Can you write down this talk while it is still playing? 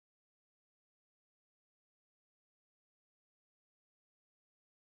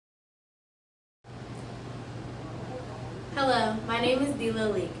Hello, my name is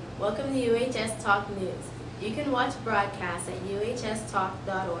Dila Leak. Welcome to UHS Talk News. You can watch broadcasts at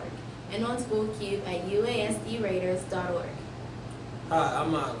uhstalk.org and on SchoolCube at uasdraiders.org. Hi,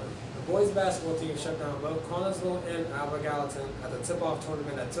 I'm Myler. The boys basketball team shut down both Collinsville and Albert Gallatin at the tip-off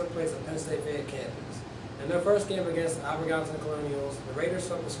tournament that took place at Penn State Fayette campus. In their first game against the Albert Gallatin Colonials, the Raiders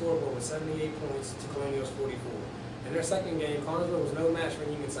swept the scoreboard with 78 points to Colonials 44. In their second game, Collinsville was no match for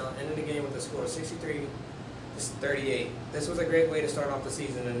Uniontown, ending the game with a score of 63-38. This was a great way to start off the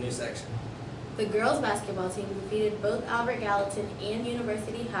season in a new section. The girls basketball team defeated both Albert Gallatin and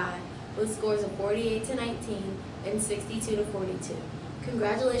University High with scores of 48-19 and 62-42.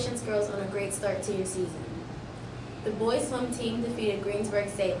 Congratulations, girls, on a great start to your season. The boys swim team defeated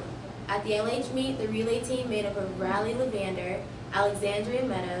Greensburg-Salem. At the LH meet, the relay team made up of Riley Levander, Alexandria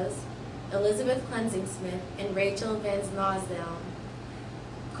Meadows, Elizabeth Cleansing-Smith, and Rachel Van Nosdell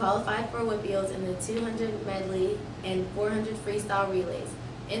qualified for Whitfields in the 200 medley and 400 freestyle relays.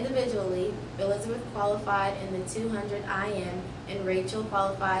 Individually, Elizabeth qualified in the 200 IM and Rachel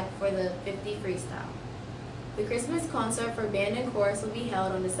qualified for the 50 freestyle. The Christmas concert for band and chorus will be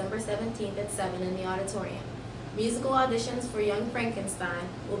held on December 17th at 7 in the auditorium. Musical auditions for Young Frankenstein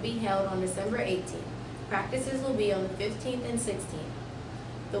will be held on December 18th. Practices will be on the 15th and 16th.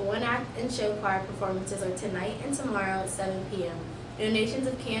 The one-act and show choir performances are tonight and tomorrow at 7 p.m. Donations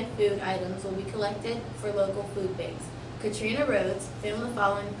of canned food items will be collected for local food banks. Katrina Rhodes filmed the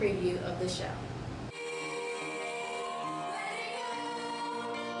following preview of the show.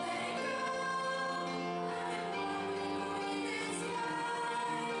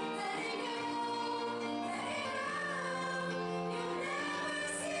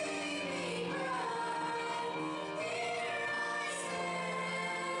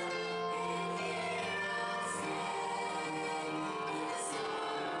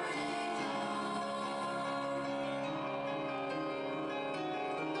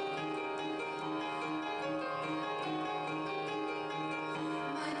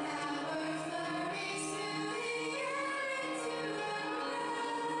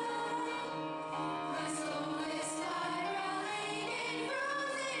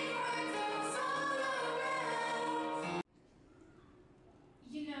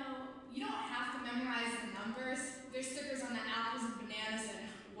 You don't have to memorize the numbers. There's stickers on the apples and bananas and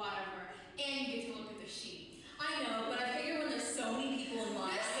whatever. And you get to look at the sheet. I know, but I figure when there's so many people in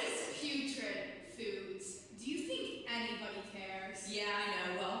line. This is putrid foods. Do you think anybody cares? Yeah, I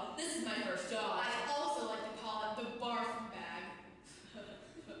know. Well, this is my first job. I also like to call it the barf bag.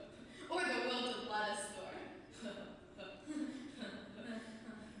 Or the wilted lettuce store.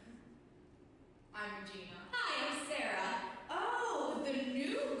 I'm Regina. Hi, I'm Sarah. Oh, the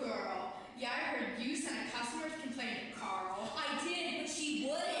new girl. Yeah, I heard you sent a customer to complain to Carl. I did, but she The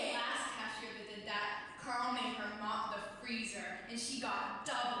wouldn't. last cashier that did that, Carl made her mop the freezer, and she got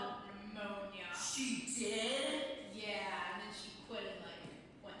double pneumonia. She did? Yeah, and then she quit and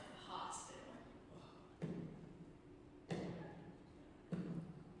went to the hospital.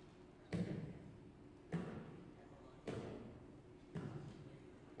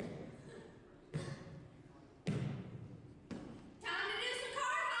 Time to do some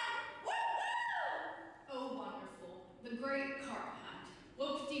car hunt. Woo-woo! Oh, wonderful. The great carpet hunt.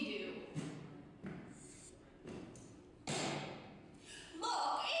 Whoop-de-doo.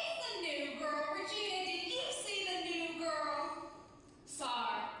 Look, it's the new girl. Regina, did you see the new girl?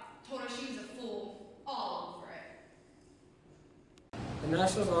 Sorry. Told her she was a fool. All over it. The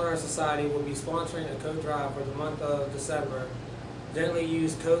National Honor Society will be sponsoring a coat drive for the month of December. Gently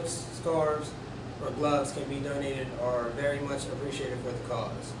used coats, scarves, or gloves can be donated or are very much appreciated for the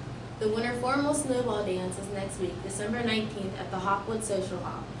cause. The Winter Formal Snowball Dance is next week, December 19th at the Hawkwood Social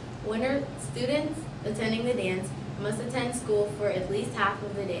Hall. Winter students attending the dance must attend school for at least half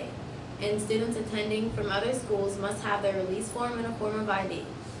of the day, and students attending from other schools must have their release form and a form of ID.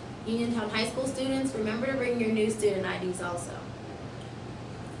 Uniontown High School students, remember to bring your new student IDs also.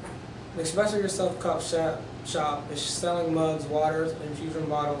 The Express Yourself Cup shop is selling mugs, waters, infusion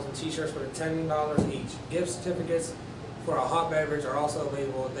bottles, and t-shirts for $10 each. Gift certificates for a hot beverage are also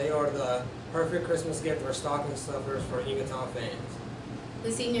available. They are the perfect Christmas gift or stocking stuffers for Uniontown fans.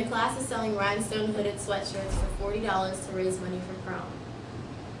 The senior class is selling rhinestone hooded sweatshirts for $40 to raise money for prom.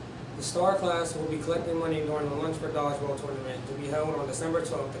 The Star class will be collecting money during the Lunch for Dodgeball tournament to be held on December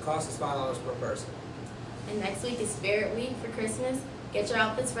 12th. The cost is $5 per person. And next week is Spirit Week for Christmas. Get your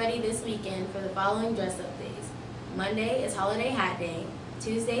outfits ready this weekend for the following dress-up days. Monday is Holiday Hat Day.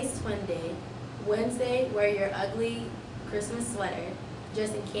 Tuesday is Twin Day. Wednesday, wear your ugly Christmas sweater.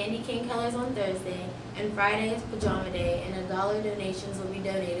 Dress in candy cane colors on Thursday. And Friday is Pajama Day, and $1 donations will be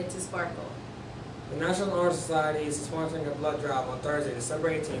donated to Sparkle. The National Honor Society is sponsoring a blood drive on Thursday, December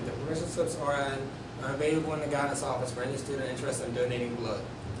 18th. The permission slips are available in the guidance office for any student interested in donating blood.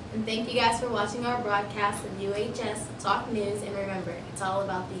 And thank you guys for watching our broadcast of UHS Talk News, and remember, it's all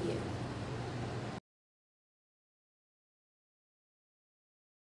about the youth.